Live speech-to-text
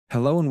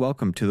Hello and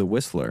welcome to The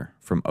Whistler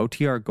from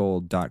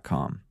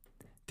OTRGold.com.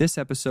 This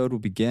episode will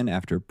begin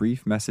after a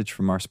brief message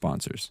from our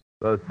sponsors.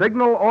 The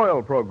Signal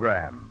Oil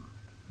Program.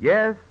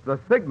 Yes, the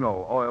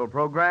Signal Oil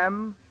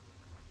Program.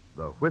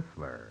 The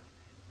Whistler.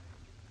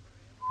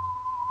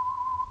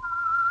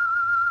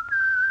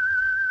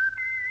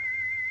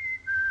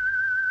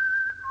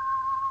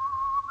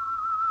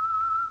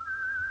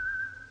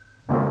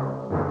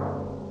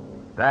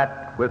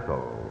 That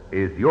whistle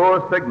is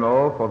your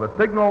signal for the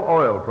Signal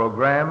Oil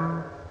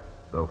Program,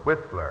 The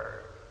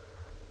Whistler.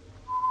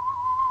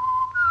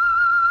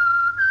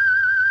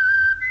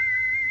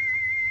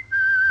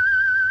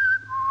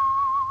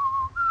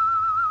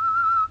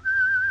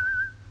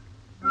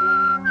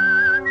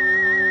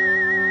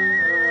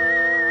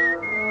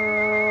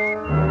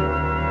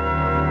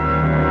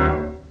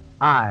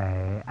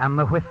 I am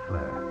the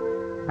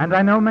Whistler, and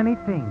I know many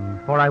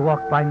things, for I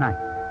walk by night.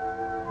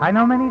 I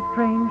know many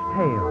strange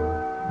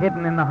tales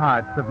hidden in the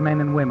hearts of men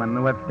and women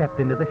who have stepped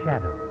into the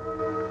shadows.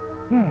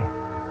 Yes,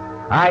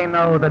 I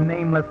know the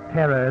nameless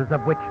terrors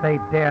of which they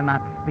dare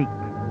not speak.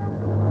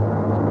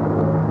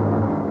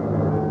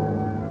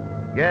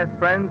 Yes,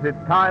 friends,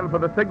 it's time for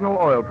the Signal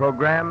Oil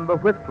Program, The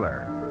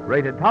Whistler,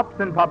 rated tops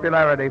in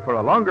popularity for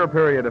a longer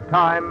period of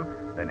time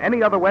than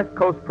any other West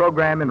Coast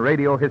program in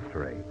radio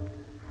history.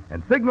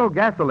 And Signal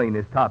gasoline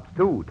is tops,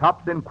 too,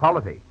 tops in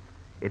quality.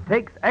 It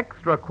takes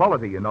extra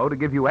quality, you know, to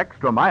give you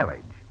extra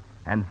mileage.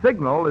 And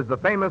Signal is the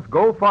famous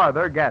Go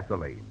Farther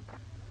gasoline.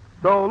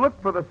 So look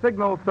for the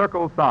Signal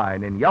Circle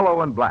sign in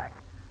yellow and black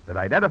that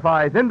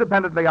identifies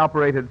independently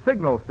operated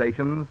signal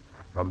stations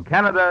from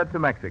Canada to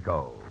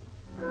Mexico.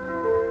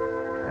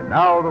 And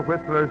now the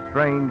Whistler's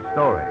strange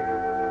story.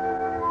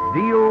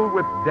 Deal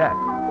with Death.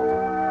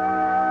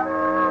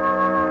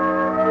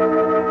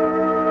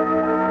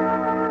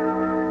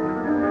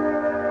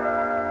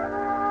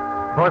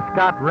 For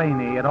Scott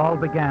Rainey, it all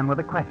began with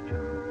a question,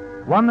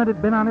 one that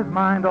had been on his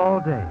mind all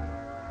day.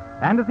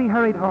 And as he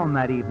hurried home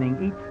that evening,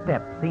 each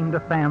step seemed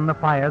to fan the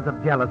fires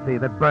of jealousy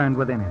that burned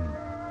within him.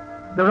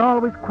 There are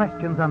always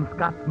questions on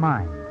Scott's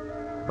mind,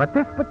 but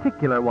this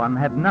particular one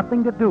had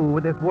nothing to do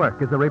with his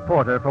work as a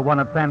reporter for one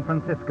of San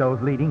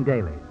Francisco's leading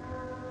dailies.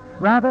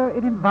 Rather,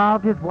 it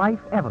involved his wife,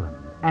 Evelyn,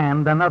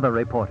 and another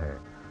reporter,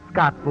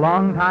 Scott's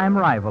longtime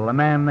rival, a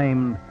man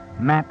named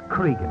Matt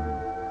Cregan.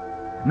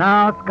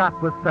 Now,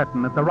 Scott was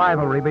certain that the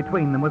rivalry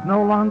between them was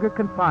no longer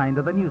confined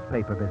to the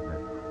newspaper business.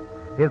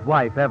 His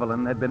wife,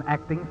 Evelyn, had been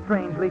acting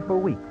strangely for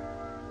weeks.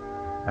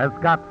 As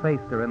Scott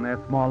faced her in their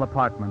small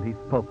apartment, he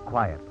spoke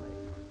quietly.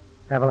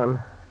 Evelyn,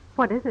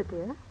 What is it,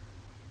 dear?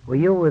 were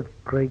you with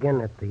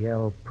Cregan at the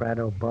El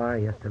Prado bar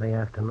yesterday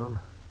afternoon?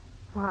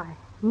 Why,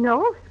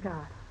 no,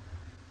 Scott.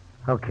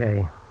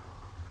 Okay.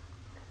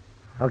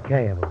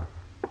 Okay, Evelyn.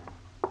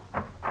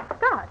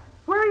 Scott,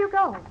 where are you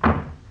going?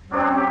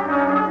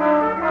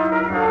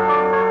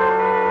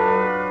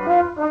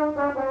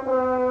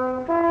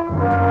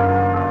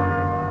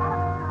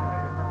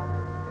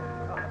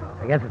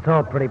 I guess it's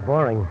all pretty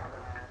boring.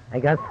 Hey,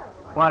 Gus?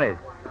 What is?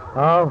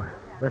 Oh,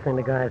 listening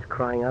to guys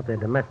crying out their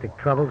domestic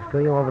troubles to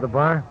you over the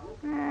bar?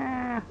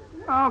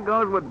 All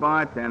goes with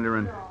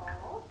bartendering.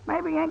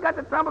 Maybe he ain't got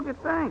the trouble you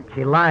think.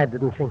 She lied,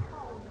 didn't she?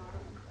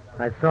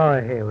 I saw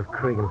her here with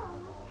Cregan.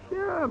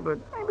 Sure, but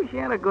maybe she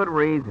had a good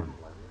reason.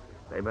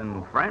 They've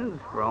been friends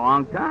for a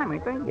long time,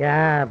 ain't they?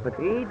 Yeah, but...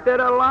 He did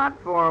a lot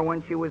for her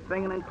when she was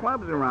singing in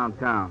clubs around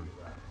town.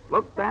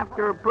 Looked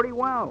after her pretty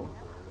well.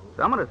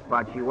 Some of the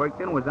spots she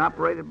worked in was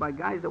operated by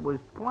guys that was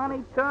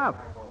plenty tough.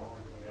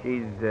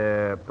 She's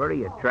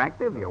pretty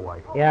attractive, your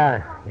wife.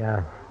 Yeah.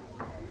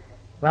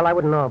 Well, I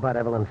wouldn't know about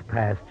Evelyn's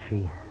past.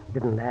 She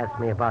didn't ask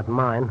me about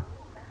mine.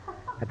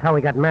 That's how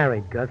we got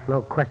married, Gus.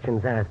 No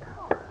questions asked.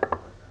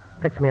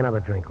 Fix me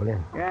another drink, will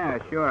you? Yeah,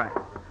 sure.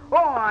 Oh,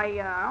 I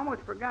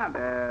almost forgot.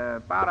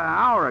 About an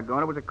hour ago,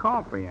 there was a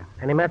call for you.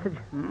 Any message?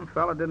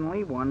 Fella didn't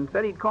leave one.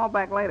 Said he'd call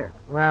back later.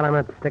 Well, I'm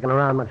not sticking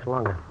around much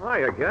longer.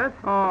 Hiya, Gus.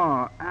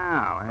 Oh,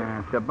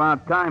 Al. It's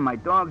about time. My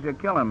dogs are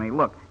killing me.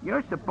 Look,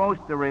 you're supposed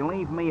to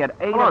relieve me at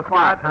 8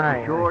 o'clock.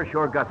 Hi.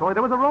 Sure, Gus. Only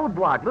there was a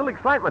roadblock. Little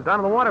excitement down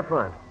on the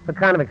waterfront. What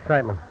kind of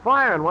excitement?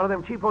 Fire in one of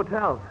them cheap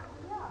hotels.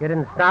 You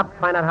didn't stop,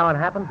 find out how it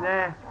happened?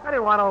 Nah, I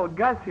didn't want old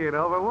Gus here to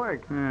overwork.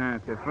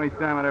 It's the first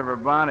time I'd ever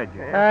bothered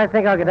you. I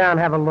think I'll go down and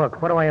have a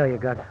look. What do I owe you,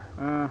 Gus?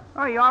 You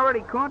already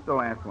caught the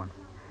last one.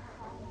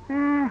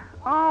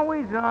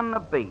 Always on the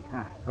beat,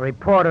 huh? A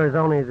reporter is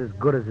only as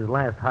good as his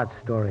last hot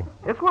story.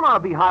 This one ought to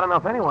be hot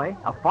enough anyway.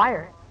 A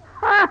fire.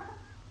 Ha!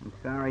 I'm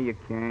sorry you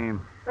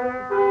came.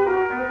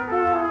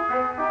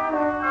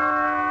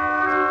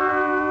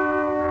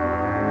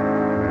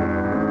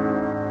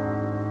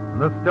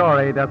 The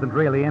story doesn't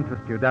really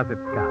interest you, does it,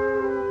 Scott?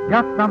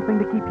 Just something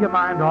to keep your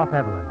mind off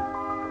Evelyn.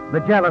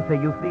 The jealousy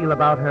you feel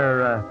about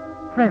her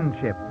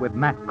friendship with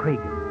Matt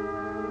Cregan.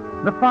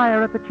 The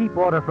fire at the cheap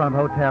waterfront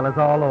hotel is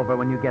all over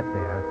when you get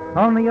there.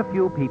 Only a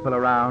few people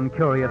around,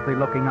 curiously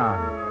looking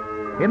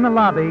on. In the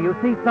lobby, you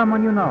see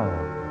someone you know,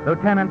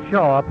 Lieutenant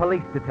Shaw, a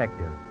police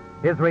detective.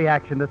 His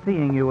reaction to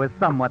seeing you is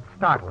somewhat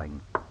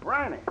startling.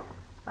 Brownie.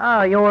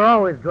 Oh, you were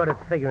always good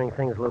at figuring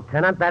things,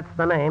 Lieutenant. That's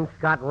the name,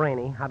 Scott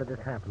Rainey. How did this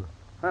happen?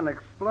 An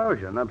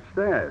explosion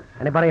upstairs.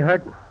 Anybody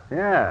hurt?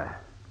 Yeah.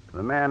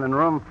 The man in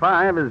room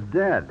 5 is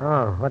dead.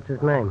 Oh, what's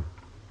his name?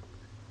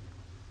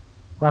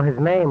 Well, his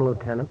name,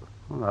 Lieutenant.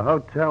 Well, the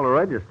hotel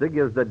register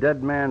gives the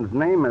dead man's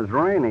name as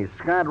Rainey,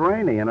 Scott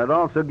Rainey, and it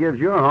also gives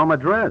your home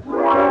address.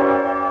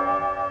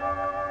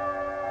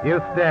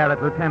 You stare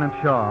at Lieutenant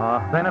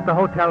Shaw, then at the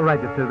hotel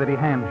register that he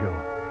hands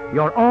you.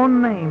 Your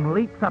own name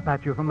leaps up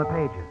at you from the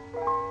pages.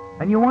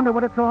 And you wonder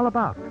what it's all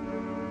about.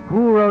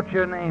 Who wrote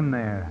your name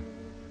there?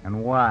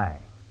 And why?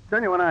 Tell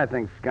you what I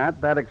think,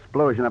 Scott. That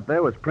explosion up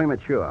there was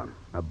premature.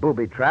 A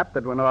booby trap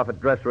that went off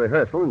at dress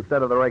rehearsal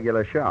instead of the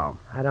regular show.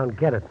 I don't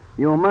get it.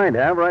 You might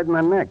have, right in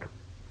the neck.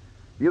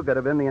 You could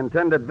have been the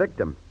intended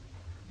victim.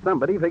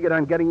 Somebody figured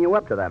on getting you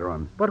up to that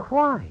room. But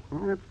why?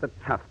 Well, that's the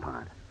tough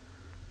part.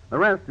 The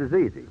rest is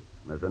easy.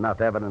 There's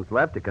enough evidence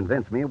left to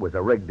convince me it was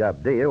a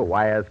rigged-up deal,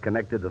 wires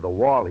connected to the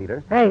wall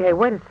heater. Hey,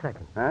 wait a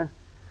second. Huh?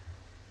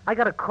 I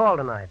got a call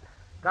tonight.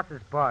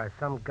 Gus's bar.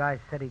 Some guy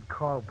said he'd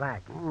call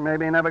back.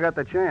 Maybe he never got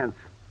the chance.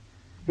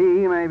 He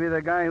may be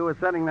the guy who was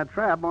setting the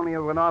trap, only it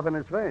went off in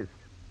his face.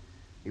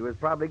 He was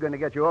probably going to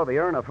get you over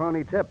here on a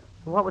phony tip.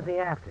 What was he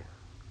after?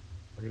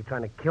 Was he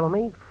trying to kill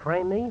me?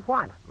 Frame me?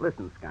 What?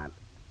 Listen, Scott.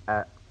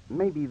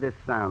 Maybe this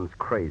sounds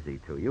crazy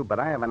to you, but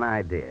I have an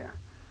idea.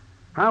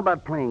 How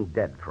about playing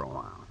dead for a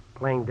while?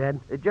 Playing dead?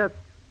 Just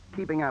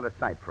keeping out of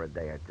sight for a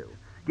day or two.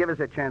 Give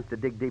us a chance to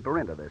dig deeper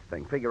into this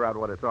thing, figure out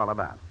what it's all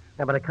about.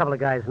 Yeah, but a couple of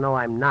guys know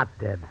I'm not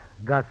dead.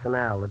 Gus and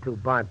Al, the two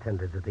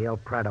bartenders at the El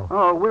Prado.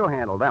 Oh, we'll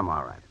handle them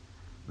all right.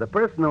 The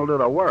person who'll do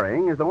the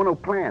worrying is the one who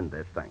planned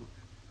this thing.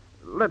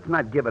 Let's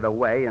not give it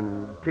away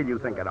until you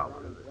think it over.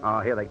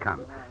 Oh, here they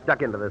come.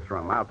 Duck into this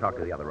room. I'll talk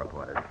to the other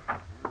reporters.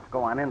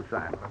 Go on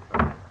inside.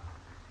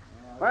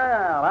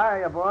 Well,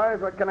 hiya,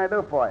 boys. What can I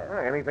do for you?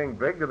 Anything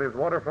big to this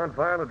waterfront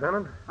fire,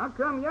 Lieutenant? How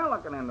come you're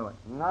looking into it?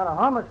 Not a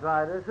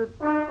homicide, is it?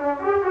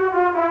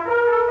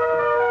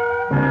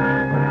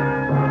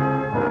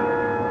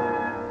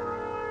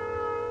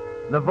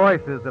 The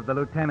voices of the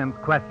lieutenant's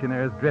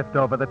questioners drift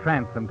over the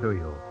transom to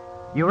you.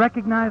 You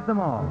recognize them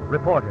all.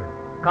 Reporters,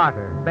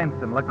 Carter,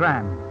 Benson,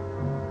 LeGrand.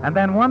 And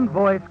then one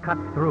voice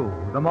cuts through,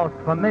 the most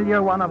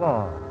familiar one of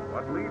all.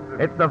 What leads us?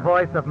 It's the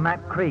voice of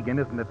Matt Cregan,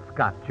 isn't it,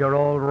 Scott, your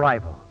old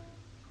rival?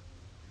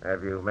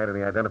 Have you made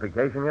any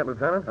identification yet,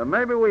 Lieutenant?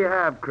 Maybe we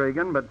have,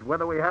 Cregan, but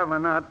whether we have or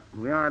not,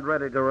 we aren't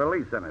ready to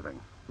release anything.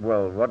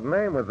 Well, what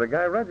name was the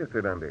guy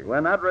registered under?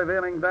 We're not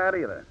revealing that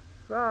either.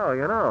 So,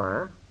 you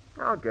know,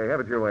 huh? Okay, have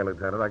it your way,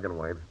 Lieutenant. I can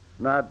wait.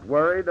 Not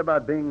worried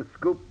about being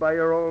scooped by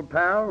your old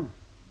pal?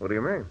 What do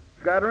you mean?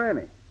 Scott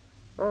Rainey.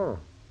 Oh,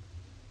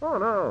 no,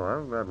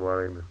 I'm not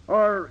worried.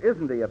 Or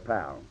isn't he a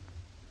pal?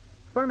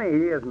 Funny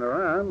he isn't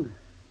around.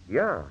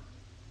 Yeah,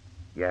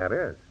 it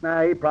is.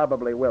 Nah, he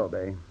probably will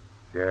be.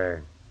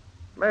 Sure.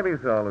 Maybe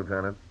so,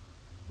 Lieutenant.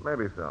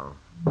 Maybe so.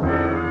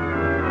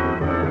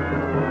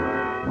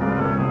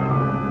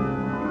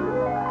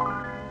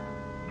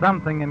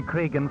 Something in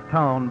Cregan's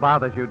tone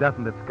bothers you,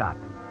 doesn't it, Scott?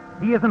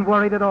 He isn't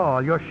worried at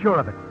all. You're sure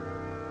of it.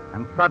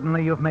 And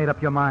suddenly you've made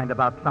up your mind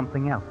about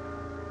something else.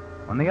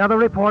 When the other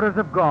reporters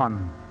have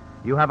gone,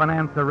 you have an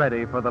answer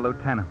ready for the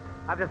lieutenant.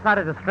 I've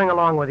decided to string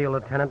along with you,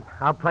 Lieutenant.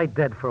 I'll play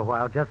dead for a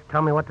while. Just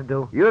tell me what to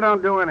do. You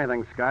don't do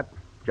anything, Scott.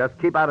 Just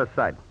keep out of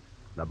sight.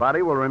 The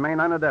body will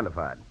remain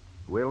unidentified.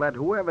 We'll let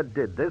whoever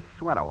did this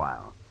sweat a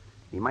while.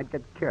 He might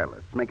get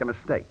careless, make a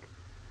mistake.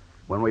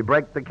 When we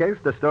break the case,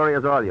 the story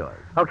is all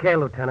yours. Okay,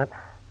 Lieutenant.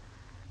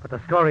 But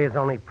the story is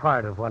only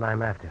part of what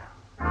I'm after.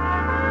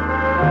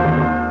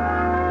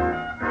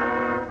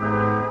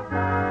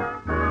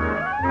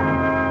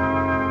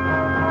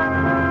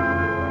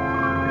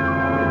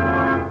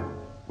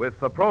 With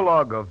the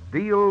prologue of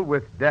Deal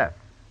with Death,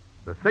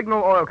 the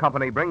Signal Oil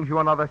Company brings you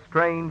another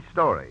strange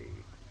story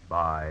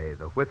by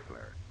The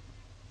Whistler.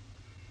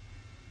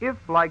 If,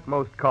 like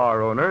most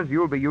car owners,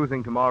 you'll be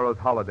using tomorrow's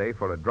holiday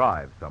for a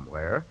drive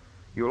somewhere,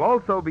 you'll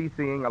also be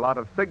seeing a lot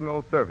of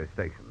Signal service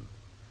stations.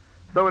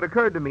 So it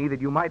occurred to me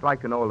that you might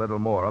like to know a little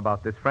more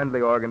about this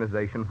friendly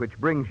organization which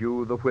brings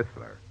you The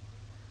Whistler.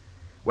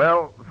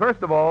 Well,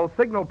 first of all,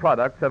 Signal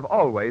products have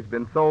always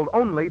been sold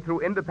only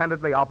through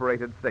independently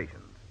operated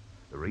stations.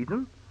 The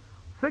reason?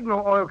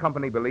 Signal Oil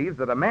Company believes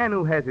that a man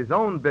who has his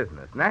own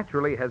business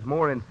naturally has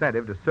more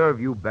incentive to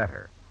serve you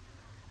better.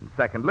 And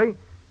secondly,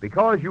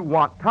 because you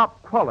want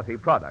top-quality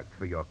products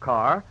for your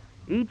car,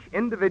 each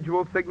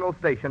individual Signal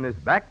station is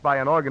backed by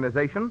an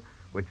organization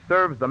which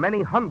serves the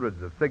many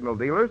hundreds of Signal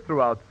dealers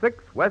throughout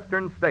 6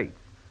 western states,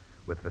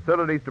 with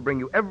facilities to bring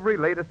you every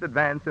latest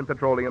advance in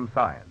petroleum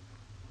science.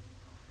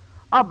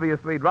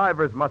 Obviously,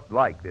 drivers must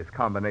like this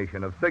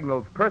combination of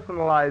Signal's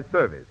personalized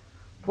service,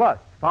 plus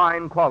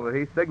fine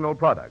quality Signal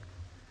products,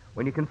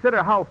 when you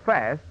consider how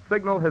fast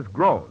Signal has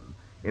grown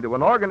into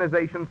an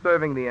organization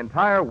serving the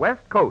entire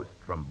West Coast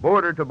from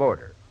border to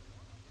border.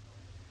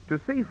 To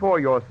see for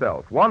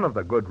yourself one of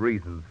the good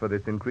reasons for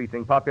this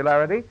increasing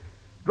popularity,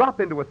 drop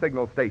into a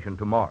Signal station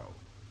tomorrow.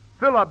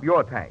 Fill up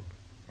your tank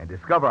and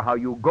discover how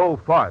you go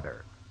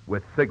farther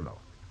with Signal.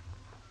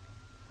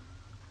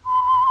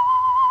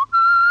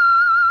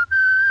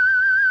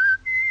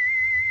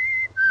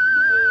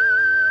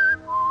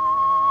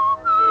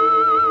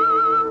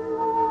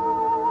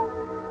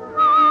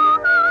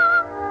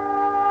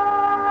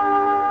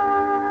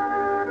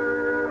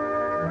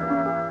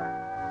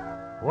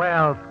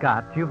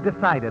 Scott, you've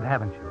decided,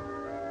 haven't you?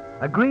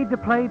 Agreed to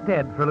play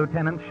dead for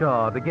Lieutenant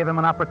Shaw to give him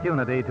an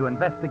opportunity to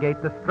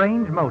investigate the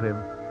strange motive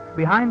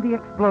behind the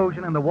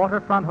explosion in the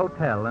Waterfront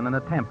Hotel in an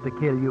attempt to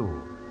kill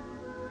you.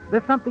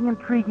 There's something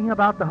intriguing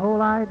about the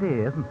whole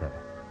idea, isn't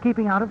there?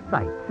 Keeping out of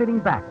sight, sitting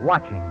back,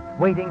 watching,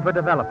 waiting for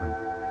developments.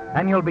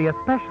 And you'll be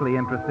especially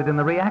interested in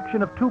the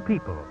reaction of two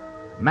people,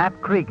 Matt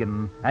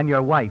Cregan and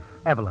your wife,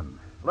 Evelyn.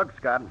 Look,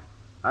 Scott,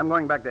 I'm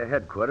going back to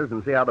headquarters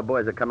and see how the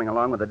boys are coming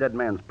along with the dead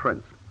man's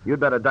prints. You'd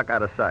better duck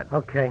out of sight.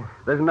 Okay.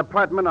 There's an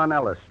apartment on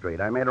Ellis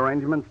Street. I made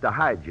arrangements to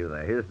hide you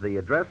there. Here's the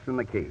address and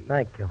the key.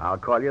 Thank you. I'll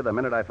call you the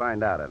minute I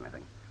find out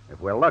anything.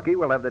 If we're lucky,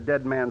 we'll have the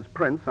dead man's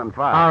prints on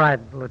file. All right,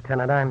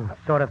 Lieutenant. I'm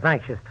sort of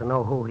anxious to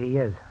know who he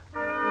is.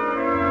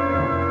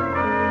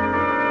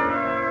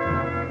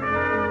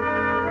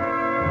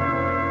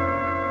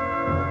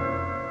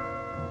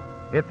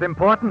 It's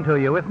important to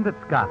you, isn't it,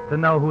 Scott, to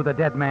know who the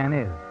dead man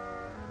is?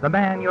 The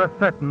man you're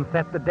certain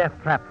set the death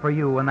trap for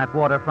you in that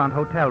Waterfront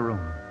hotel room.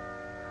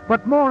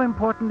 But more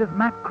important is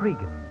Matt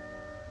Cregan.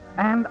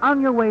 And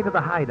on your way to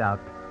the hideout,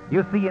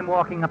 you see him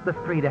walking up the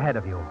street ahead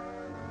of you.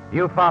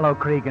 You follow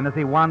Cregan as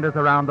he wanders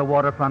around the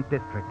Waterfront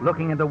district,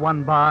 looking into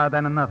one bar,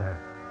 then another.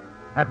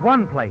 At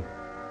one place,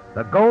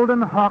 the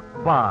Golden Hawk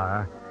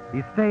Bar,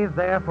 he stays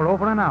there for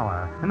over an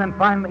hour, and then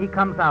finally he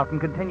comes out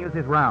and continues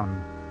his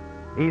rounds.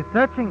 He's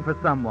searching for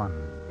someone,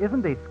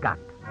 isn't he, Scott?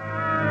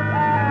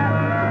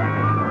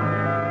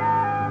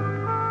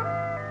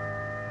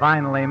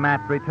 Finally,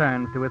 Matt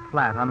returns to his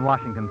flat on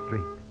Washington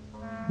Street.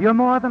 You're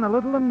more than a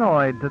little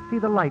annoyed to see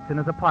the lights in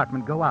his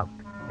apartment go out,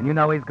 and you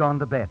know he's gone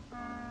to bed.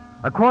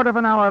 A quarter of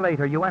an hour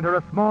later, you enter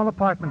a small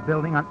apartment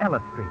building on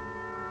Ellis Street.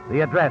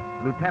 The address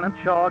Lieutenant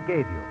Shaw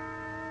gave you.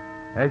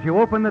 As you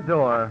open the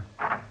door...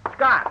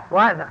 Scott!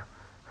 Why,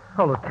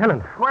 Oh,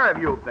 Lieutenant. Where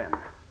have you been?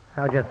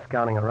 I was just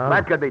scouting around.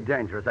 That could be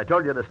dangerous. I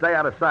told you to stay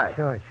out of sight.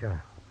 Sure.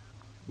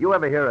 You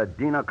ever hear of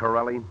Dino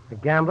Corelli? The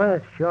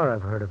gambler? Sure,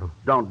 I've heard of him.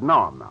 Don't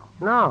know him,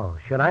 though. No,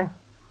 should I?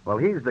 Well,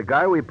 he's the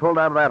guy we pulled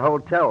out of that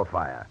hotel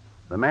fire.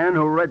 The man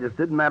who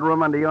registered in that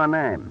room under your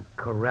name.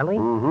 Corelli?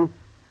 Mm-hmm.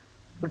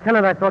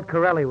 Lieutenant, I thought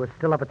Corelli was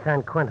still up at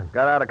San Quentin.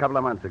 Got out a couple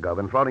of months ago.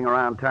 Been floating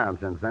around town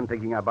since then,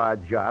 picking up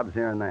odd jobs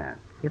here and there.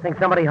 You think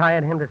somebody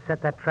hired him to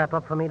set that trap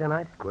up for me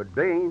tonight? Could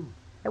be.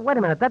 Hey, wait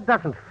a minute. That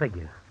doesn't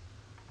figure.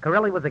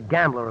 Corelli was a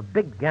gambler, a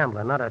big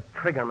gambler, not a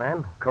trigger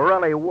man.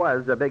 Corelli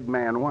was a big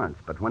man once,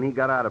 but when he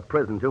got out of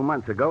prison 2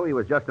 months ago, he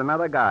was just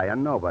another guy, a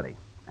nobody,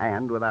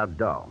 and without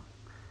dough.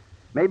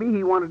 Maybe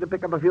he wanted to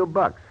pick up a few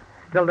bucks.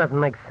 Still doesn't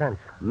make sense.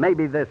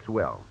 Maybe this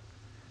will.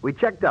 We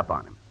checked up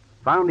on him.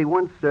 Found he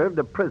once served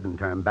a prison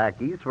term back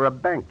east for a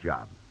bank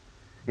job.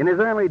 In his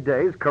early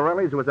days,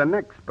 Corelli's was an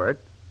expert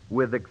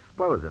with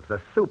explosives, a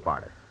soup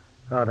artist.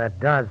 Oh, that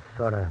does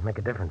sort of make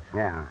a difference.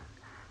 Yeah.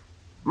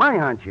 My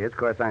hunch is, of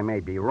course, I may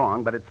be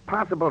wrong, but it's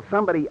possible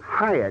somebody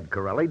hired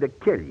Corelli to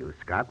kill you,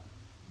 Scott.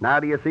 Now,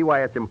 do you see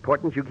why it's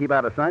important you keep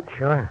out of sight?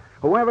 Sure.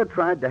 Whoever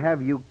tried to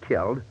have you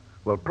killed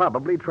will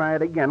probably try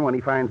it again when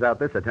he finds out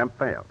this attempt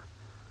failed.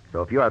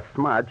 So if you're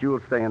smart,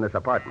 you'll stay in this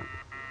apartment.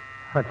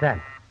 What's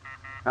that?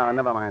 Oh,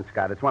 never mind,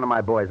 Scott. It's one of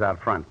my boys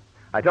out front.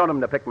 I told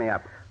him to pick me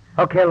up.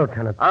 Okay,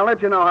 Lieutenant. I'll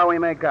let you know how we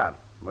make out.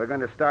 We're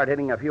going to start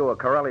hitting a few of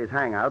Corelli's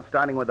hangouts,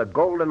 starting with the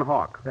Golden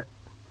Hawk.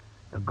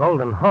 The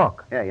Golden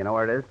Hawk? Yeah, you know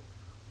where it is?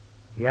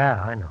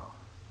 Yeah, I know.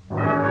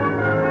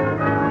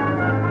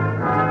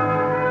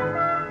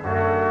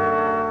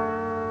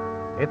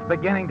 It's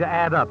beginning to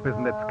add up,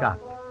 isn't it, Scott?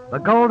 The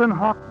Golden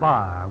Hawk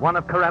Bar, one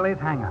of Corelli's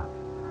hangouts.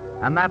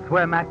 And that's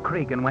where Matt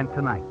Cregan went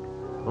tonight,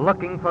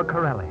 looking for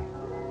Corelli.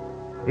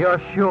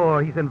 You're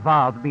sure he's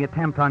involved in the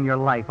attempt on your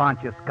life,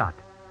 aren't you, Scott?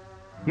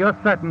 You're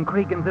certain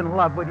Cregan's in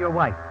love with your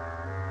wife.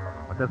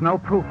 But there's no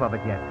proof of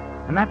it yet.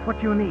 And that's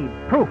what you need,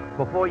 proof,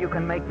 before you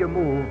can make your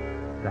move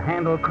to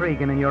handle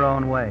Cregan in your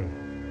own way.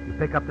 You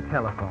pick up the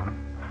telephone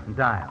and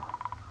dial.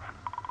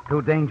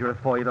 Too dangerous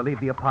for you to leave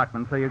the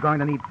apartment, so you're going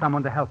to need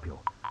someone to help you.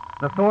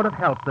 The sort of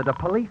help that a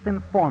police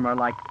informer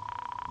like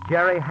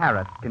Jerry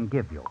Harris can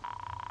give you.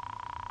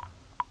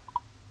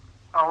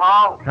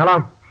 Hello?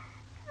 Hello?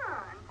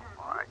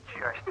 Oh,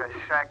 just a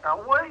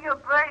second. Will you,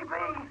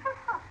 baby?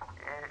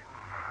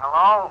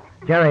 Hello?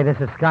 Jerry,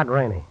 this is Scott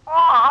Rainey.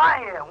 Oh,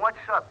 hiya. What's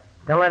up?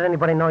 Don't let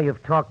anybody know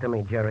you've talked to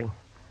me, Jerry.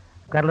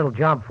 I've got a little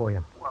job for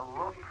you. Well,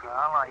 look,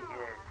 pal,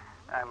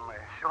 I'm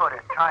sort of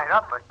tied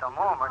up at the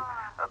moment.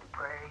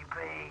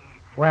 Baby.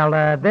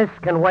 Well, this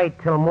can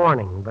wait till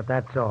morning, but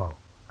that's all.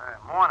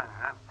 Morning,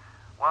 huh?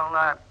 Well,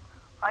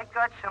 I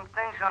got some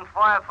things on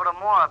fire for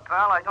tomorrow,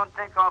 pal. I don't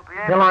think I'll be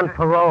able Still on to...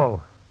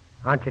 parole,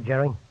 aren't you,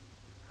 Jerry?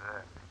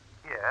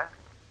 Yeah.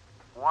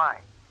 Why?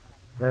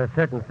 There are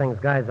certain things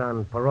guys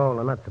on parole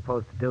are not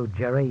supposed to do,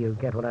 Jerry. You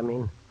get what I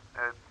mean?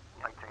 I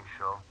think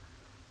so.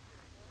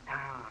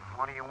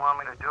 What do you want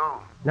me to do?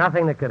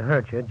 Nothing that could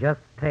hurt you. Just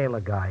tail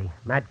a guy,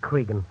 Matt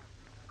Cregan.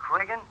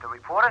 Cregan, the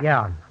reporter?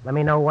 Yeah. Let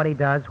me know what he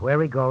does,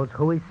 where he goes,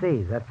 who he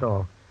sees. That's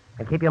all.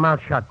 And keep your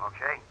mouth shut.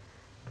 Okay.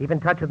 Keep in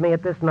touch with me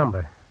at this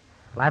number.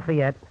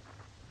 Lafayette,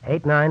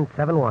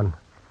 8971.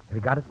 Have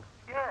you got it?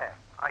 Yeah,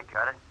 I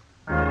got it.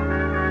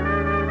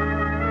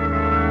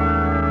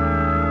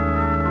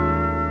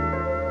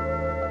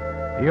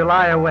 You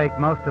lie awake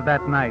most of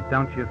that night,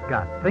 don't you,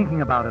 Scott,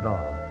 thinking about it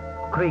all.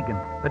 Cregan,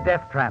 the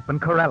death trap,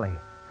 and Corelli.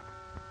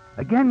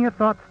 Again, your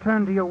thoughts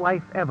turn to your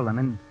wife, Evelyn,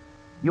 and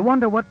you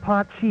wonder what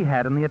part she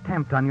had in the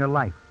attempt on your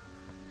life.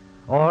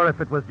 Or if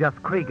it was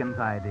just Cregan's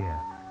idea.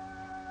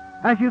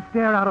 As you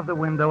stare out of the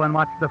window and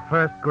watch the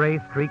first gray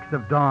streaks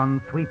of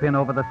dawn sweep in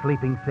over the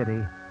sleeping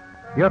city,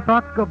 your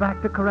thoughts go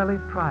back to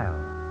Corelli's trial.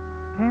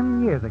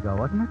 10 years ago,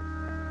 wasn't it?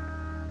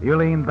 You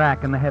lean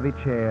back in the heavy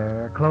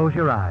chair, close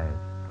your eyes.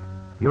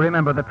 You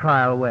remember the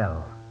trial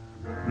well.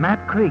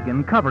 Matt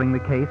Cregan, covering the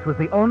case, was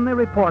the only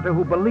reporter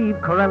who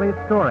believed Corelli's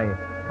story,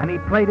 and he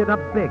played it up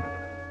big.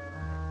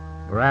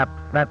 Perhaps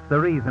that's the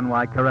reason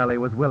why Corelli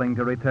was willing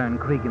to return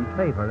Cregan's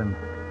favor and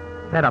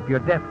set up your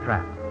death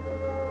trap.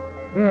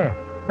 Yes,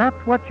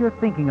 that's what you're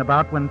thinking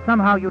about when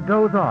somehow you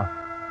doze off.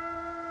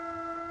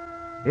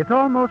 It's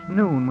almost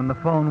noon when the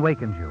phone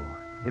wakens you.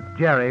 It's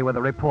Jerry with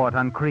a report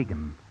on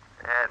Cregan.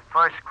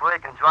 First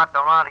Cregan dropped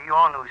around to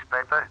your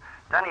newspaper.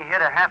 Then he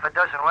hit a half a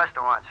dozen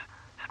restaurants.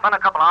 Spent a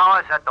couple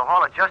hours at the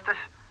Hall of Justice.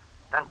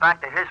 Then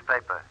back to his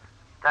paper.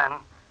 Then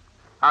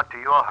out to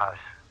your house.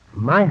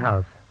 My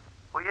house?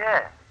 Well,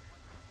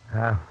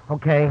 yeah.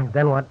 Okay,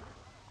 then what?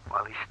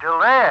 Well, he's still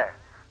there.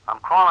 I'm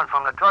calling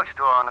from the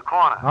drugstore on the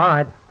corner. All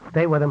right,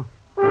 stay with him.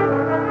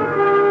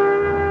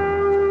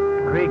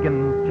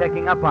 Cregan's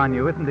checking up on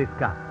you, isn't he,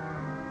 Scott?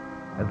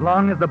 As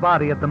long as the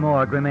body at the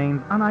morgue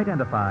remains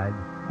unidentified,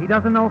 he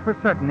doesn't know for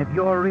certain if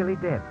you're really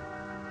dead.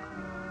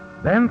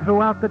 Then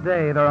throughout the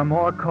day, there are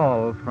more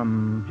calls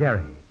from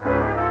Jerry.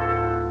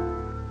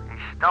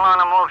 He's still on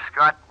the move,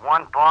 Scott.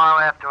 One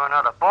bar after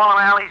another. Bowling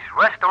alleys,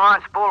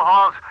 restaurants, pool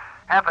halls.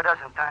 Half a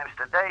dozen times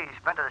today,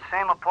 he's been to the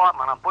same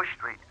apartment on Bush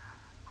Street.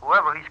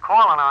 Whoever he's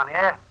calling on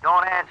here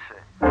don't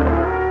answer.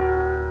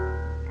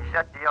 He's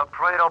at the El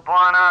Prado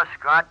bar now,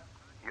 Scott.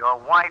 Your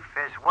wife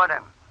is with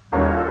him.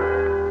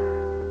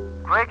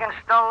 Cregan's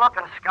still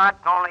looking, Scott,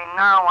 only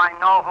now I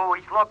know who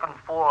he's looking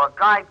for. A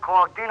guy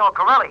called Dino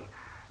Corelli.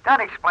 That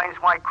explains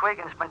why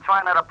Cregan's been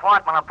trying that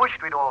apartment on Bush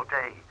Street all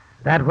day.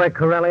 That where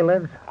Corelli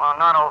lives? Well,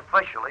 not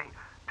officially.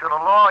 To the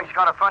law, he's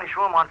got a furnished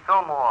room on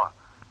Fillmore.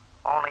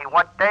 Only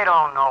what they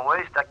don't know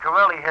is that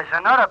Corelli has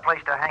another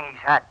place to hang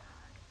his hat.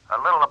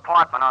 A little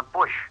apartment on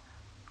Bush,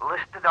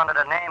 listed under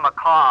the name of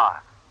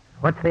Carr.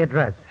 What's the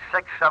address?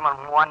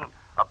 671,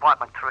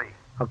 apartment 3.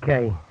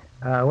 Okay.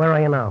 Where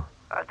are you now?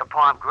 At the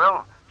Palm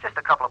Grill, just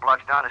a couple of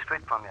blocks down the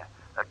street from you.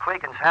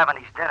 Cregan's having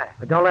his dinner.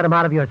 But don't let him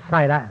out of your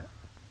sight.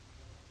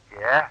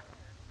 Yeah?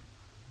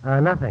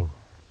 Nothing.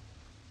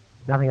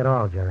 Nothing at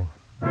all, Jerry.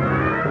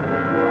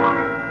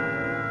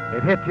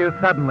 It hit you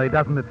suddenly,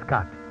 doesn't it,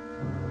 Scott?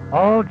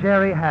 All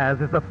Jerry has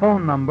is the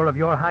phone number of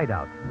your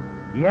hideout.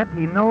 Yet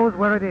he knows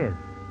where it is.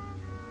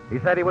 He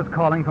said he was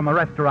calling from a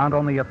restaurant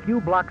only a few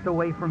blocks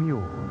away from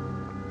you.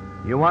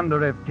 You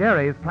wonder if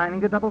Jerry is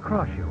planning to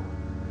double-cross you.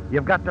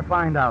 You've got to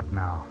find out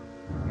now.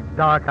 It's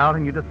dark out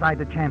and you decide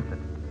to chance it.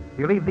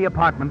 You leave the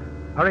apartment,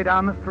 hurry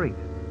down the street,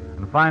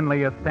 and finally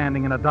you're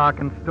standing in a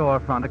darkened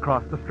storefront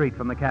across the street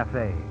from the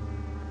cafe.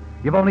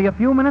 You've only a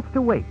few minutes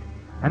to wait,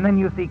 and then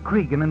you see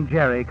Cregan and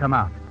Jerry come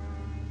out.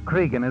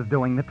 Cregan is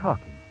doing the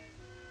talking.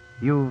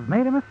 You've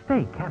made a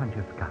mistake, haven't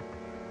you, Scott?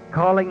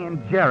 Calling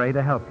in Jerry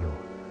to help you.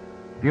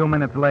 A few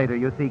minutes later,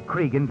 you see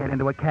Cregan get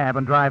into a cab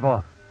and drive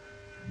off.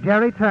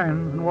 Jerry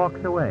turns and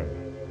walks away.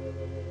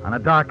 On a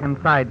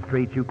darkened side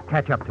street, you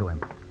catch up to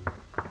him.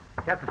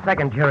 Just a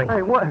second, Jerry.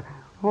 Hey, what?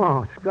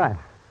 Oh, Scott.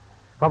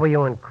 What were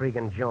you and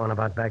Cregan jawing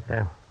about back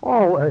there?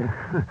 Oh,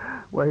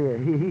 well,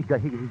 he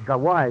got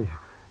wise.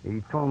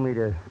 He told me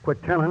to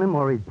quit telling him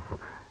or he'd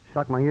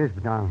suck my ears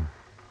down.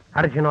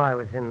 How did you know I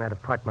was in that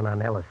apartment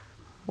on Ellis?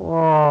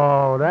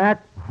 Oh,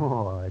 that?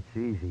 Oh, it's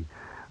easy.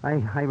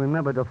 I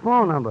remember the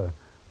phone number.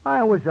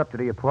 I was up to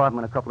the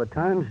apartment a couple of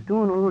times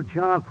doing a little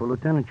job for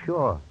Lieutenant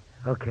Shaw.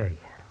 Okay.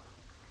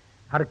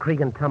 How did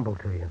Cregan tumble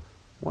to you?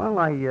 Well,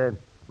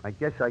 I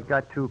guess I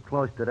got too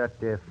close to that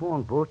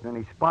phone booth and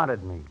he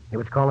spotted me. He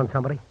was calling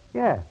somebody?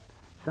 Yeah.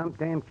 Some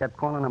dame kept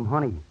calling him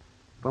honey.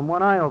 From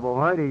what I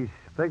overheard, he's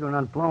figuring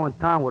on blowing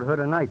town with her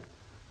tonight.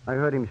 I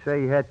heard him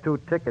say he had 2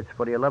 tickets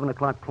for the 11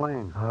 o'clock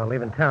plane. Oh,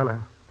 leaving town, huh?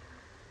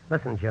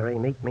 Listen, Jerry,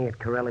 meet me at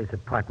Corelli's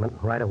apartment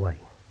right away.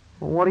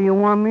 Well, what do you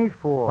want me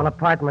for? Well,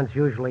 apartments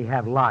usually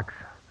have locks.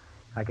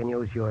 I can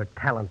use your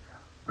talents.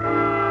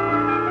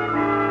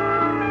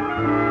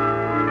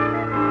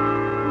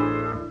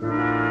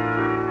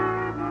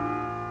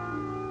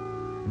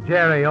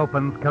 Jerry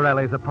opens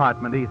Corelli's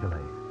apartment easily.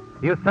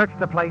 You search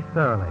the place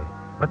thoroughly,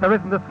 but there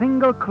isn't a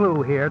single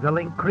clue here to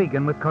link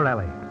Cregan with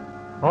Corelli.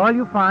 All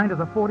you find is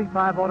a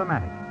 .45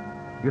 automatic.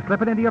 You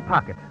slip it into your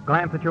pocket,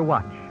 glance at your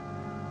watch.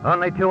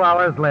 Only 2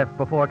 hours left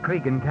before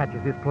Cregan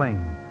catches his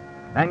plane.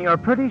 And you're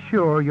pretty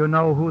sure you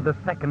know who the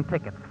second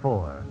ticket's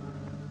for.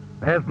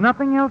 There's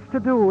nothing else to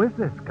do, is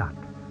there, Scott?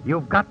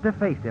 You've got to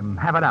face him,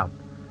 have it out,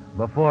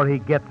 before he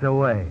gets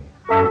away.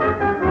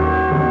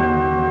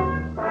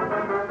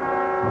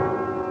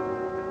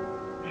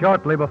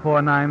 Shortly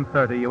before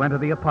 9:30, you enter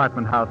the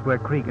apartment house where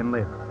Cregan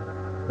lives.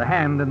 The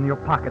hand in your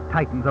pocket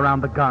tightens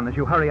around the gun as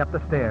you hurry up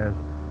the stairs.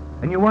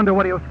 And you wonder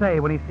what he'll say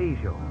when he sees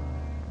you.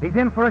 He's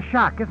in for a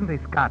shock, isn't he,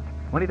 Scott,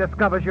 when he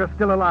discovers you're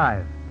still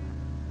alive.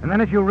 And then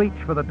as you reach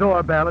for the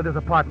doorbell at his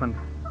apartment,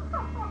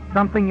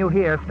 something you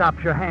hear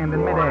stops your hand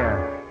in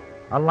midair.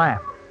 A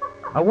laugh.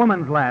 A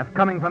woman's laugh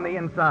coming from the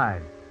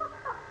inside.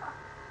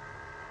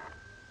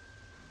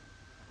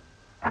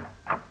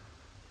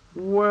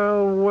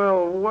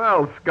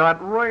 Well, Scott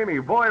Rainey,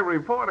 boy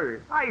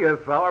reporter. Hiya,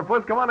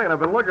 Sourpuss. Come on in. I've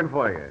been looking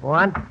for you.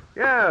 What?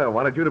 Yeah,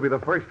 wanted you to be the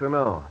first to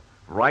know.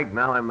 Right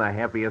now, I'm the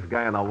happiest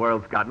guy in the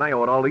world, Scott, and I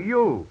owe it all to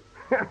you.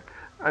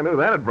 I knew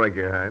that'd break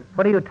your heart.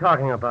 What are you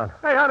talking about?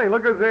 Hey, honey,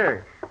 look who's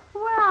here.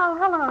 Well,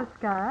 hello,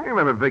 Scott. You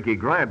remember Vicky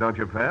Grant, don't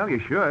you, pal? You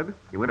should.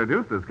 You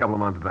introduced us a couple of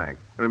months back.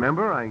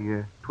 Remember,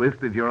 I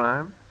twisted your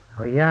arm?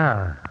 Oh,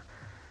 yeah.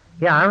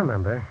 Yeah, I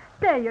remember.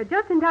 Say, you're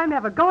just in time to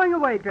have a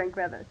going-away drink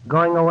with us.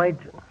 Going away?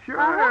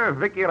 Sure.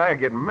 Vicky and I are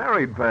getting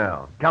married,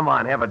 pal. Come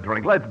on, have a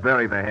drink. Let's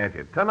bury the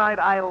hatchet. Tonight,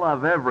 I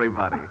love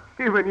everybody.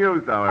 Even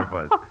you,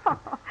 Sourpuss.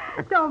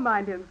 Don't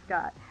mind him,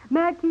 Scott.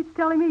 Matt keeps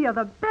telling me you're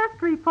the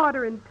best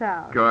reporter in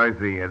town. Of course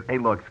he is. Hey,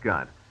 look,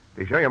 Scott.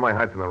 To show you my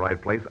heart's in the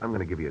right place, I'm going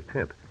to give you a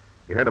tip.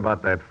 You heard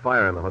about that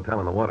fire in the hotel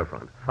on the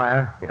waterfront?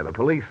 Fire? Yeah, the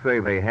police say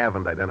they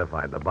haven't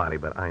identified the body,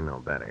 but I know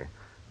better.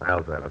 I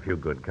also have a few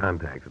good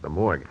contacts at the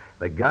morgue.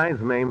 The guy's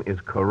name is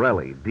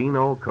Corelli,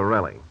 Dino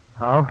Corelli.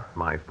 Oh?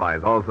 My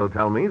spies also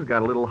tell me he's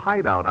got a little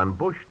hideout on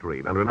Bush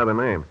Street under another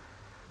name.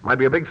 Might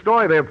be a big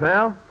story there,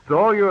 pal. It's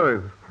all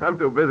yours. I'm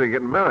too busy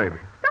getting married.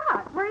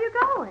 Scott, where are you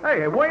going?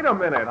 Hey, wait a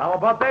minute. How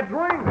about that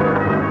drink?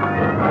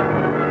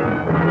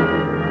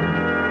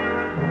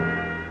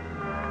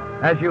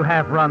 As you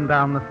half run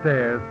down the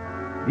stairs,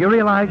 you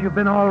realize you've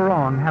been all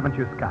wrong, haven't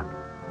you, Scott?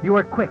 You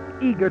were quick,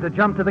 eager to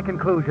jump to the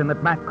conclusion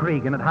that Matt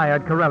Cregan had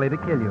hired Corelli to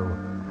kill you.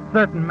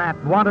 Certain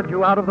Matt wanted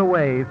you out of the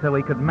way so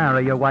he could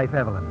marry your wife,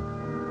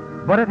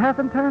 Evelyn. But it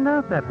hasn't turned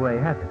out that way,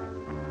 has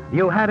it?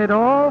 You had it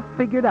all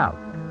figured out,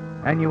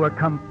 and you were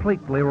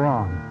completely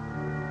wrong.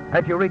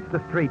 As you reach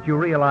the street, you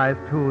realize,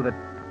 too, that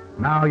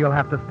now you'll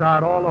have to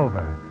start all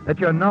over, that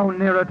you're no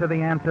nearer to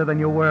the answer than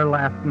you were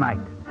last night.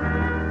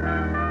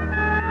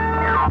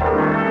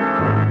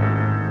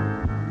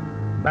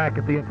 Back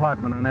at the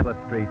apartment on Ellis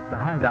Street, the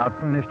hideout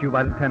furnished you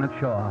by Lieutenant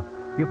Shaw,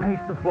 you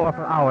paced the floor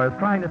for hours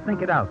trying to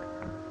think it out,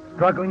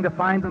 struggling to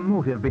find the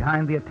motive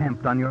behind the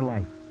attempt on your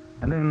life.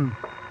 And then...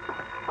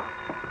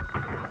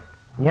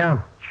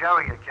 Yeah?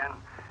 Jerry again.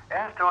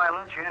 After I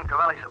let you in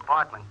Corelli's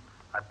apartment,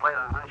 I played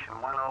a hunch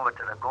and went over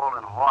to the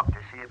Golden Hawk to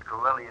see if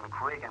Corelli and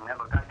Cregan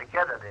never got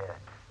together there.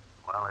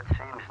 Well, it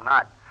seems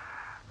not.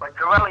 But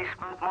Corelli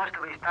spent most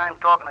of his time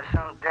talking to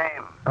some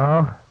dame.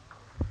 Oh?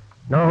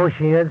 Know who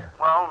she is?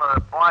 Well,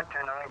 the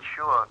bartender ain't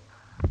sure.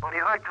 But he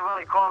heard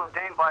Corelli call the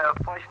dame by her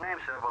first name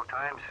several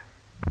times.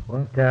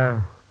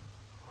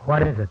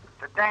 What is it?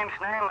 The dame's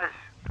name is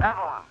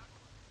Evelyn.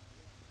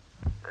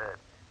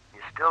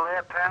 You still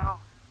there,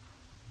 pal?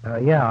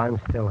 Yeah, I'm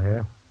still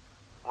here.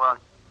 Well,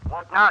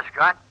 what now,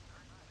 Scott?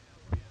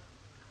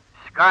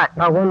 Scott.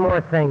 Now, one more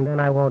thing, then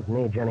I won't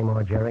need you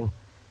anymore, Jerry.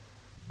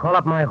 Call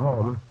up my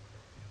home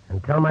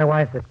and tell my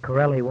wife that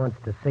Corelli wants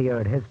to see her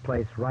at his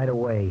place right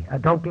away.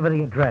 Don't give her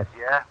the address.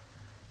 Yeah?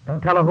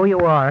 Don't tell her who you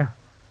are.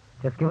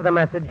 Just give her the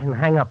message and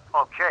hang up.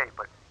 Okay,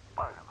 but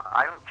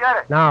I don't get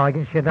it. No, I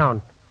guess you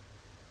don't.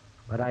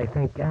 But I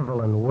think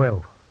Evelyn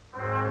will.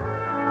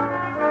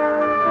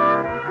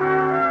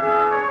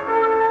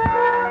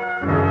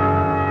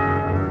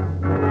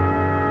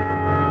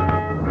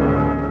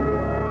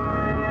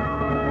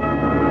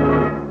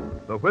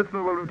 The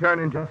Whistler will return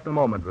in just a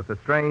moment with a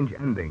strange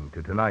ending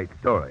to tonight's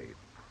story.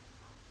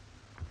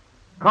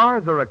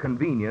 Cars are a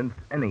convenience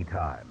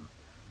anytime.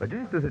 But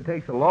just as it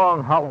takes a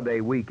long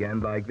holiday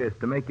weekend like this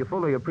to make you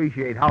fully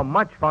appreciate how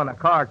much fun a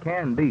car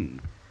can be,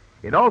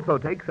 it also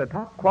takes a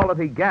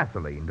top-quality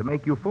gasoline to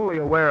make you fully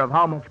aware of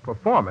how much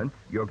performance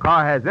your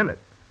car has in it.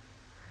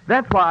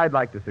 That's why I'd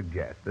like to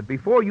suggest that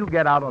before you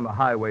get out on the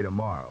highway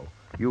tomorrow,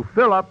 you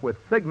fill up with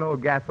Signal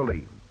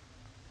gasoline.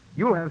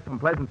 You'll have some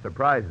pleasant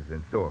surprises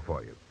in store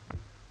for you.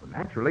 Well,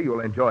 naturally, you'll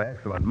enjoy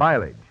excellent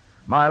mileage.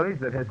 Mileage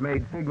that has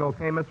made Signal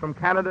famous from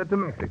Canada to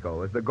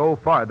Mexico as the Go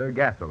Farther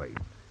gasoline.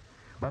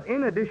 But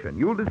in addition,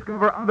 you'll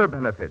discover other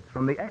benefits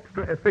from the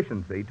extra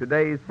efficiency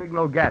today's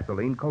Signal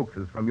gasoline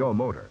coaxes from your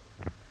motor.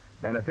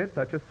 Benefits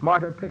such as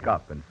smarter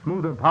pickup and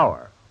smoother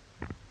power.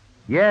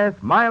 Yes,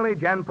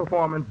 mileage and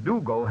performance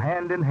do go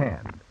hand in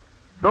hand.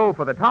 So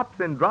for the tops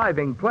in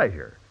driving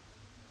pleasure,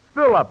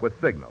 fill up with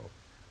Signal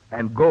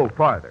and go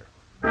farther.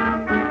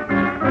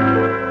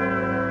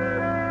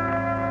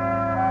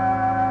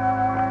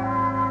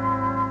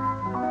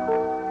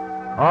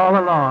 All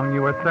along,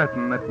 you were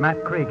certain that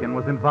Matt Cregan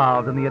was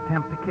involved in the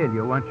attempt to kill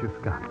you, weren't you,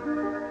 Scott?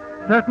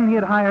 Certain he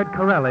had hired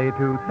Corelli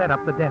to set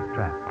up the death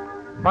trap.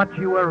 But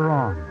you were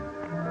wrong.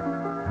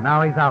 And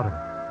now he's out of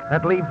it.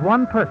 That leaves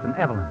one person,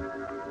 Evelyn.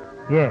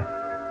 Yes.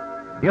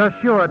 You're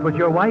sure it was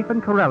your wife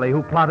and Corelli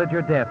who plotted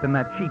your death in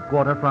that cheap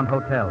waterfront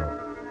hotel.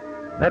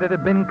 That it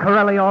had been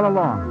Corelli all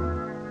along.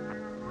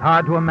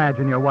 Hard to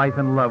imagine your wife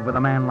in love with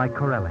a man like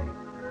Corelli.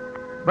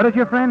 But as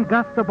your friend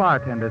Gus the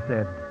bartender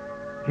said,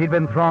 She'd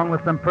been thrown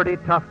with some pretty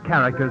tough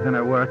characters in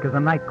her work as a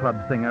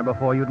nightclub singer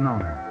before you'd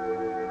known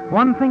her.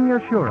 One thing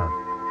you're sure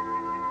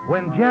of.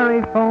 When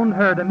Jerry phoned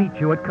her to meet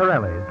you at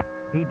Corelli's,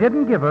 he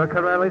didn't give her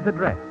Corelli's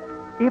address.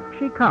 If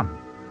she comes,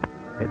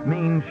 it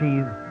means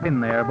she's been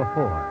there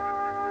before.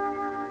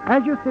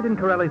 As you sit in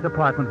Corelli's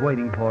apartment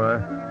waiting for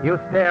her, you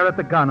stare at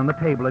the gun on the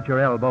table at your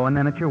elbow and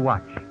then at your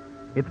watch.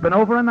 It's been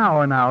over an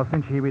hour now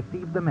since she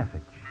received the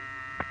message.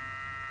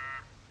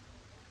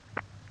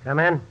 Come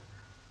in.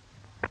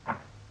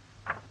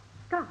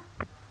 Scott,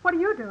 what are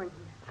you doing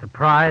here?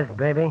 Surprise,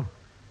 baby.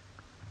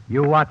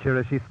 You watch her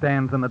as she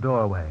stands in the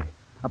doorway,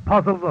 a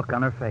puzzled look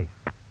on her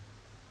face.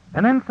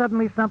 And then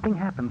suddenly something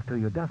happens to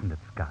you, doesn't it,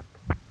 Scott?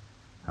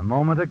 A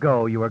moment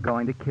ago you were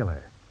going to kill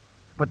her,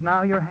 but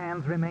now your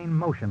hands remain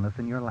motionless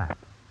in your lap.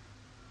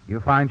 You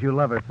find you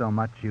love her so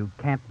much you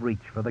can't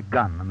reach for the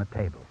gun on the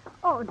table.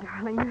 Oh,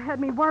 darling, you had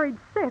me worried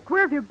sick.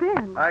 Where have you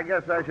been? I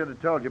guess I should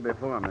have told you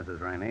before, Mrs.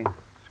 Rainey.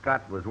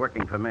 Scott was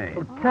working for me.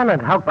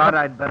 Lieutenant, how Thought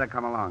I'd better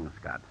come along,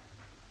 Scott.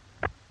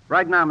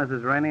 Right now,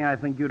 Mrs. Rainey, I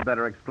think you'd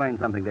better explain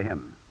something to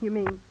him. You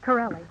mean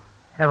Corelli?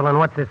 Evelyn,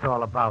 what's this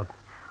all about?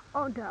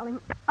 Oh, darling,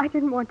 I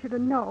didn't want you to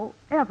know,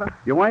 ever.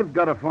 Your wife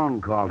got a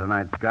phone call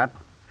tonight, Scott.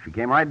 She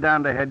came right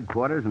down to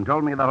headquarters and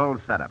told me the whole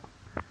setup.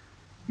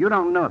 You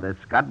don't know this,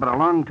 Scott, but a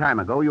long time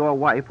ago, your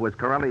wife was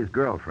Corelli's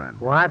girlfriend.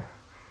 What?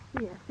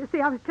 Yes, you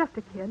see, I was just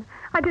a kid.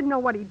 I didn't know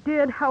what he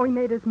did, how he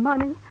made his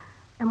money.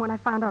 And when I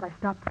found out, I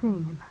stopped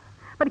seeing him.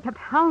 But he kept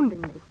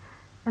hounding me.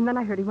 And then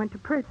I heard he went to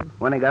prison.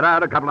 When he got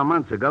out a couple of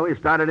months ago, he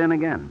started in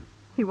again.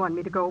 He wanted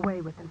me to go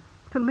away with him,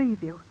 to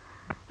leave you.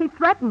 He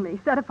threatened me,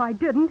 said if I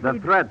didn't, The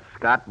threat,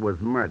 Scott, was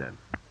murder.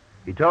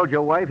 He told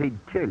your wife he'd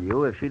kill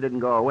you if she didn't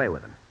go away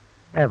with him.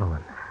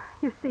 Evelyn.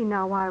 You see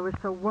now why I was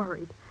so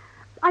worried.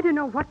 I didn't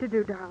know what to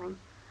do, darling.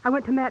 I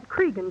went to Matt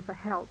Cregan for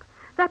help.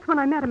 That's when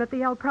I met him at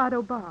the El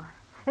Prado bar.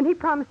 And he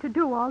promised to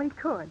do all he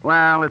could.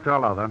 Well, it's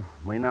all over.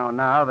 We know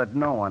now that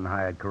no one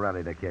hired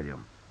Corelli to kill you.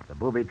 The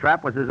booby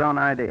trap was his own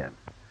idea.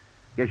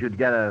 Guess you'd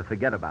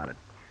forget about it.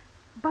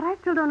 But I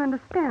still don't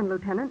understand,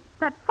 Lieutenant.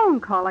 That phone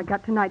call I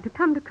got tonight to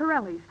come to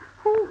Corelli's.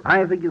 Who?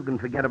 I think you can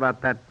forget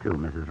about that, too,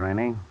 Mrs.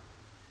 Rainey.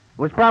 It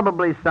was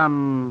probably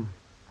some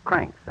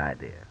crank's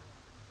idea.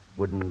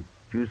 Wouldn't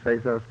you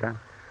say so, Scott?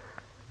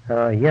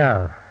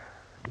 Yeah.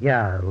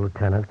 Yeah,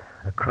 Lieutenant.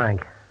 A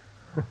crank.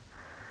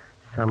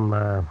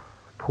 Some,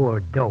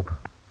 poor dope.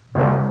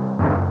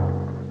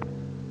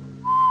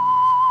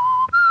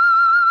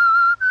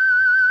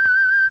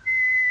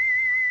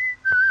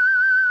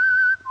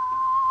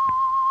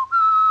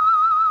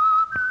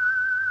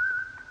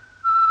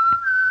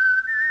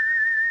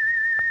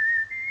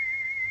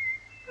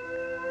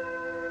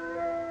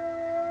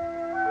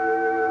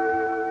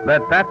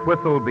 Let that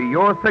whistle be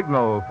your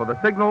signal for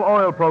the Signal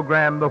Oil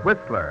program, The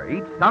Whistler,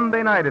 each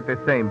Sunday night at this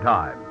same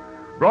time.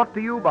 Brought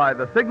to you by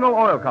the Signal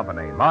Oil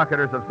Company,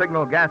 marketers of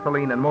Signal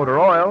gasoline and motor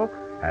oil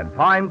and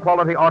fine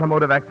quality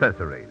automotive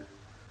accessories.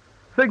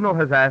 Signal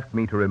has asked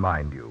me to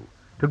remind you,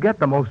 to get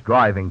the most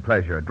driving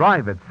pleasure,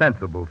 drive at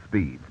sensible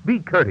speeds, be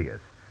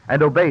courteous,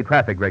 and obey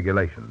traffic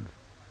regulations.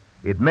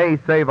 It may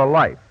save a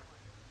life,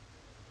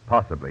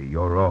 possibly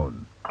your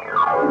own.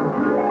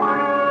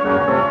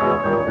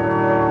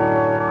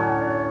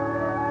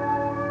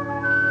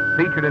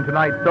 Featured in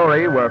tonight's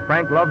story were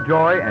Frank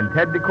Lovejoy and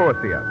Ted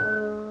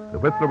DeCorsia. The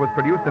Whistler was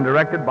produced and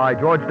directed by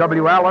George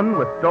W. Allen,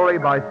 with story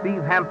by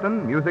Steve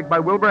Hampton, music by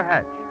Wilbur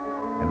Hatch,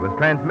 and was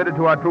transmitted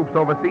to our troops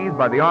overseas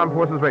by the Armed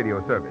Forces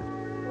Radio Service.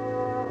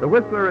 The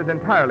Whistler is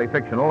entirely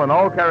fictional, and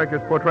all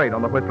characters portrayed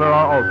on The Whistler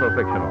are also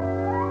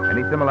fictional.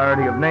 Any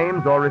similarity of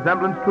names or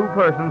resemblance to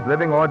persons,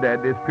 living or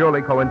dead, is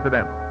purely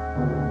coincidental.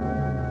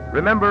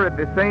 Remember, at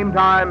the same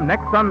time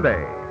next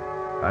Sunday,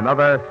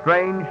 another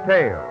strange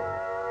tale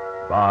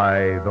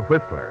by The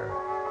Whistler.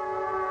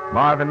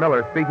 Marvin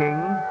Miller speaking.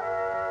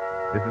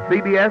 This is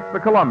CBS, the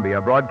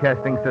Columbia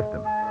Broadcasting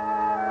System.